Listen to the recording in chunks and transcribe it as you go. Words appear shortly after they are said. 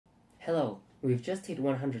Hello, we've just hit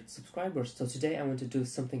 100 subscribers, so today I want to do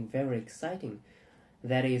something very exciting.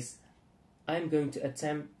 That is, I'm going to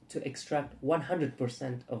attempt to extract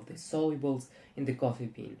 100% of the solubles in the coffee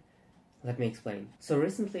bean. Let me explain. So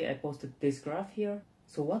recently I posted this graph here.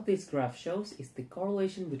 So what this graph shows is the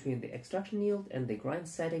correlation between the extraction yield and the grind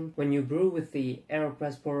setting when you brew with the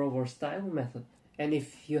AeroPress PourOver style method. And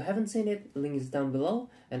if you haven't seen it, link is down below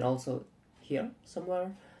and also here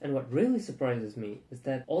somewhere. And what really surprises me is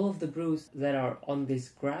that all of the brews that are on this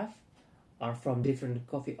graph are from different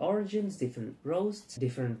coffee origins, different roasts,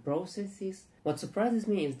 different processes. What surprises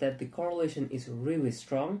me is that the correlation is really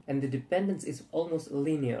strong and the dependence is almost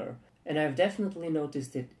linear. And I've definitely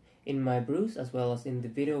noticed it in my brews as well as in the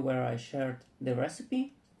video where I shared the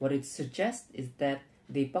recipe. What it suggests is that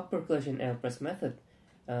the Puck Percolation AeroPress method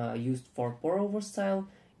used for pour-over style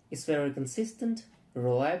is very consistent,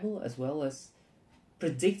 reliable, as well as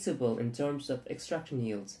predictable in terms of extraction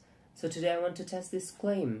yields. So today I want to test this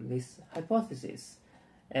claim, this hypothesis,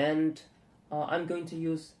 and I'm going to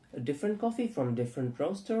use a different coffee from different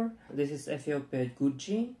roaster. This is Ethiopia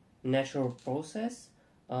Guji, natural process,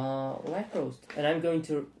 light roast, and I'm going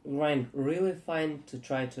to grind really fine to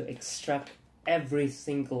try to extract every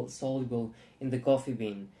single soluble in the coffee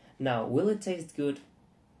bean. Now, will it taste good?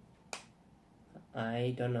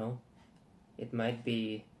 I don't know. It might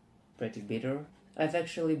be pretty bitter. I've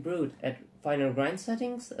actually brewed at finer grind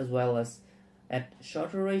settings as well as at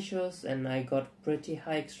shorter ratios, and I got pretty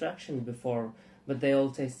high extraction before, but they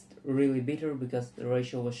all taste really bitter because the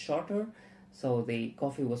ratio was shorter, so the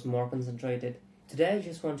coffee was more concentrated. Today I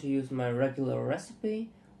just want to use my regular recipe,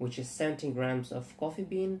 which is 70 grams of coffee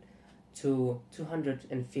bean to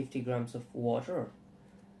 250 grams of water,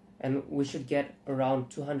 and we should get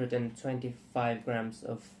around 225 grams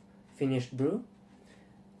of finished brew.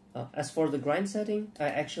 As for the grind setting, I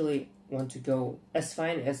actually want to go as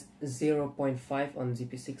fine as 0.5 on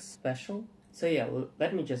ZP6 Special. So yeah,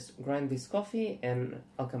 let me just grind this coffee and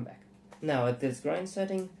I'll come back. Now at this grind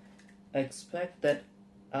setting, I expect that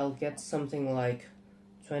I'll get something like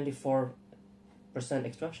 24%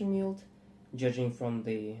 extraction yield, judging from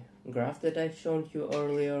the graph that I've shown you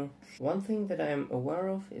earlier. One thing that I'm aware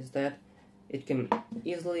of is that it can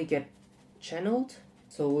easily get channeled.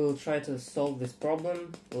 So we'll try to solve this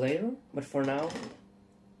problem later, but for now,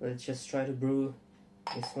 let's just try to brew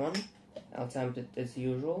this one. I'll attempt it as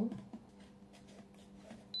usual.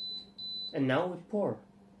 And now we pour.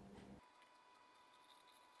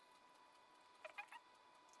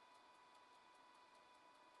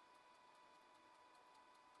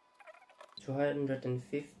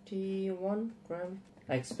 $251 grams.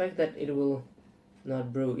 I expect that it will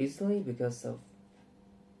not brew easily because of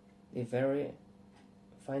the very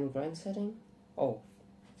fine grind setting. Oh,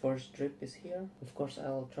 first drip is here. Of course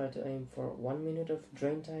I'll try to aim for 1 minute of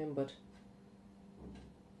drain time, but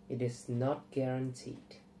it is not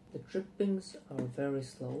guaranteed. The drippings are very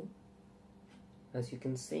slow, as you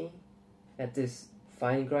can see. At this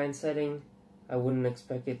fine grind setting, I wouldn't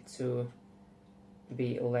expect it to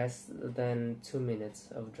be less than 2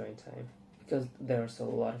 minutes of drain time, because there's a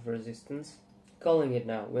lot of resistance. Calling it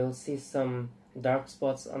now, we'll see some dark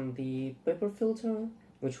spots on the paper filter,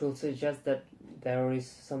 which will suggest that there is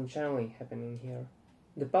some channeling happening here.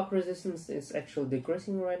 The puck resistance is actually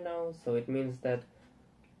decreasing right now, so it means that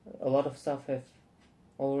a lot of stuff have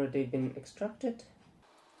already been extracted.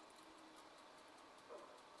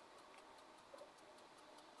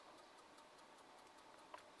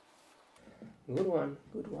 Good one,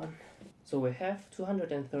 good one. So we have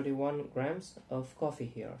 231 grams of coffee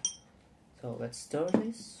here. So let's stir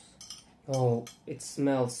this. Oh, it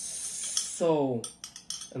smells so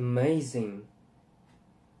amazing.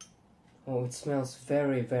 Oh, it smells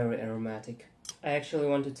very, very aromatic. I actually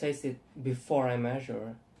want to taste it before I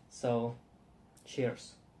measure, so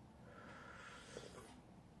cheers.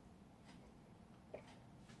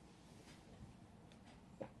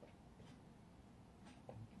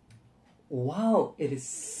 Wow, it is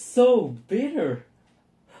so bitter.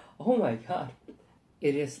 Oh my god.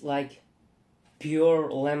 It is like pure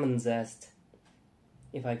lemon zest,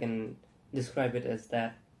 if I can describe it as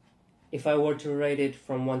that. If I were to rate it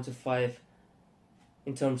from 1 to 5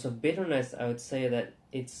 in terms of bitterness, I would say that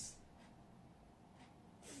it's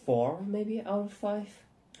 4 maybe out of 5.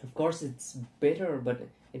 Of course it's bitter, but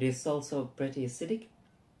it is also pretty acidic.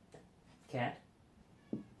 Cat.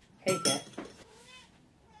 Hey cat.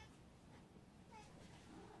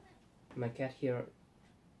 My cat here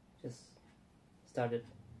just started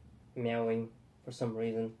meowing for some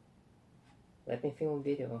reason. Let me film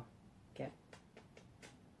video, cat.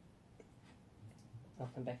 I'll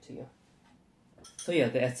come back to you. So yeah,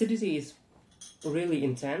 the acidity is really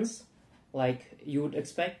intense, Like you would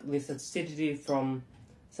expect this acidity from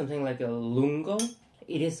something like a lungo.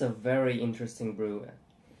 It is a very interesting brew.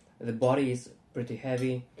 The body is pretty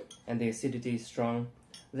heavy and the acidity is strong.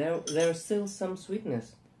 There's still some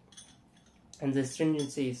sweetness, and the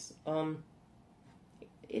stringency is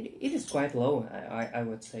it is quite low. I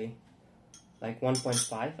would say like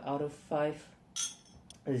 1.5 out of 5.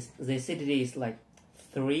 The acidity is like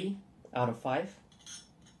 3 out of 5.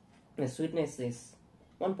 The sweetness is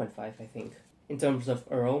 1.5, I think. In terms of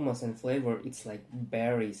aromas and flavor, it's like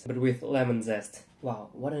berries, but with lemon zest. Wow,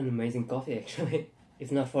 what an amazing coffee actually.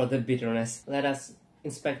 If not for the bitterness. Let us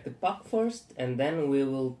inspect the puck first, and then we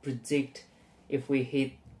will predict if we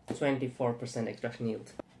hit 24% extraction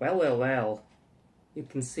yield. Well. You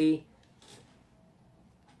can see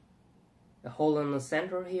a hole in the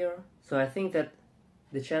center here. So I think that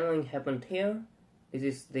the channeling happened here. This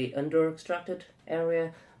is the under-extracted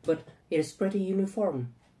area, but it is pretty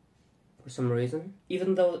uniform for some reason.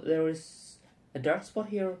 Even though there is a dark spot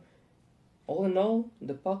here, all in all,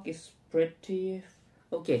 the puck is pretty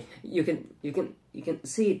okay. You can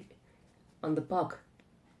see it on the puck,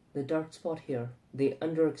 the dark spot here, the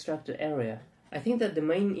under-extracted area. I think that the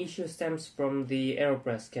main issue stems from the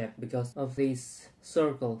AeroPress cap because of this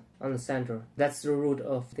circle on the center. That's the root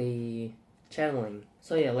of the channeling.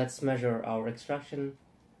 So yeah, let's measure our extraction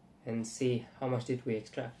and see how much did we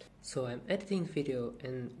extract. So I'm editing video,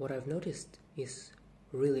 and what I've noticed is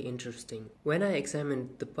really interesting. When I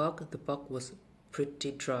examined the puck was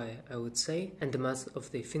pretty dry, I would say, and the mass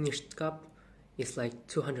of the finished cup is like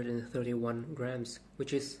 231 grams,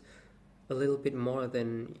 which is a little bit more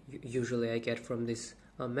than usually I get from this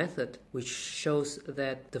method, which shows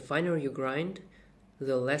that the finer you grind,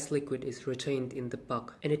 the less liquid is retained in the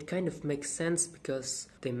puck. And it kind of makes sense because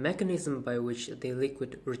the mechanism by which the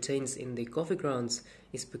liquid retains in the coffee grounds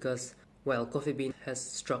is because, well, coffee bean has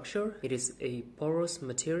structure. It is a porous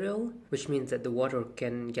material, which means that the water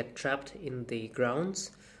can get trapped in the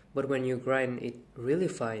grounds, but when you grind it really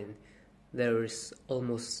fine, there is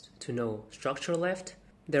almost to no structure left.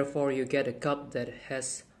 Therefore, you get a cup that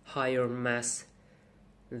has higher mass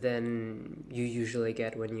than you usually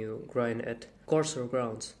get when you grind at coarser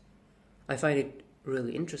grounds. I find it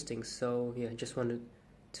really interesting, so yeah, just wanted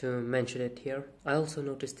to mention it here. I also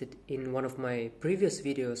noticed it in one of my previous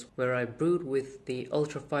videos where I brewed with the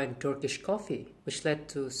ultrafine Turkish coffee, which led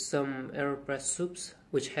to some AeroPress soups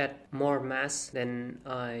which had more mass than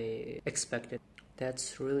I expected.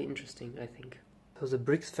 That's really interesting, I think. So the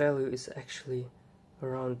Brix value is actually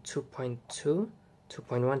around 2.2, 2.1,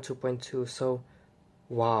 2.2, so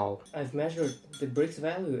wow. I've measured the Brix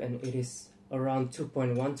value and it is around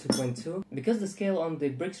 2.1, 2.2. Because the scale on the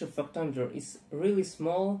Brix refractometer is really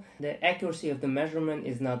small, the accuracy of the measurement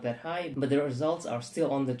is not that high, but the results are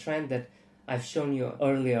still on the trend that I've shown you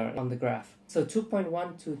earlier on the graph. So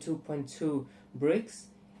 2.1 to 2.2 Brix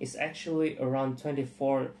is actually around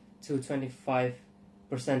 24 to 25%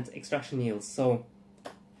 extraction yield, so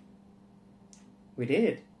we did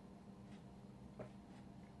it.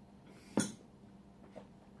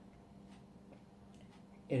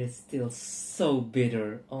 It is still so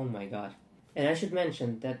bitter, oh my god. And I should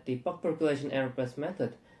mention that the Puck Percolation AeroPress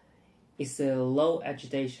method is a low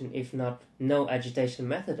agitation, if not no agitation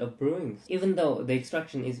method of brewing. Even though the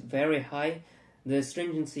extraction is very high, the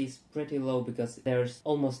stringency is pretty low because there's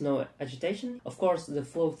almost no agitation. Of course, the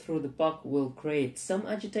flow through the puck will create some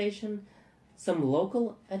agitation, some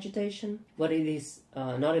local agitation, but it is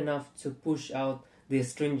not enough to push out the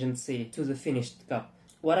astringency to the finished cup.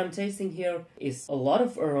 What I'm tasting here is a lot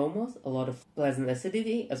of aromas, a lot of pleasant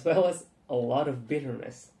acidity, as well as a lot of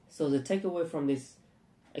bitterness. So the takeaway from this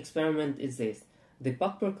experiment is this. The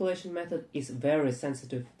Puck Percolation method is very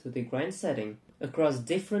sensitive to the grind setting. Across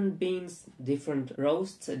different beans, different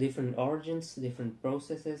roasts, different origins, different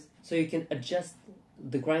processes. So you can adjust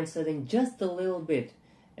the grind setting just a little bit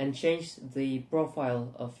and change the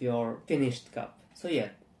profile of your finished cup. So yeah,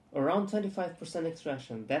 around 25%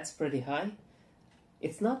 extraction, that's pretty high.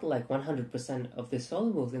 It's not like 100% of the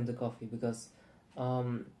solubles in the coffee because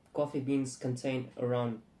coffee beans contain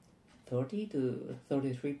around 30 to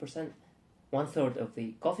 33%. 1/3 of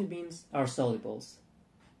the coffee beans are solubles,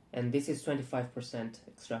 and this is 25%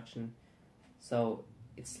 extraction. So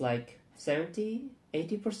it's like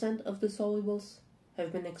 70-80% of the solubles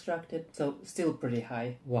have been extracted, so still pretty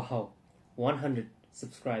high. Wow, 100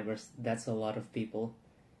 subscribers, that's a lot of people.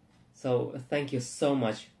 So thank you so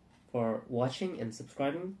much for watching and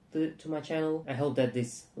subscribing to my channel. I hope that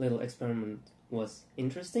this little experiment was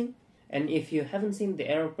interesting. And if you haven't seen the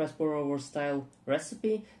AeroPress PourOver style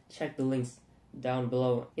recipe, check the links down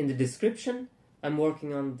below in the description. I'm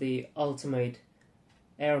working on the ultimate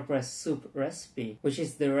AeroPress soup recipe, which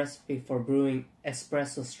is the recipe for brewing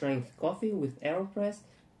espresso strength coffee with AeroPress,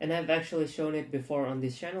 and I've actually shown it before on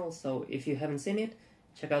this channel, so if you haven't seen it,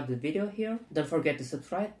 check out the video here. Don't forget to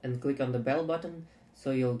subscribe and click on the bell button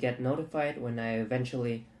so you'll get notified when I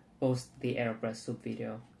eventually post the AeroPress soup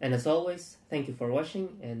video. And as always, thank you for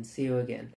watching and see you again.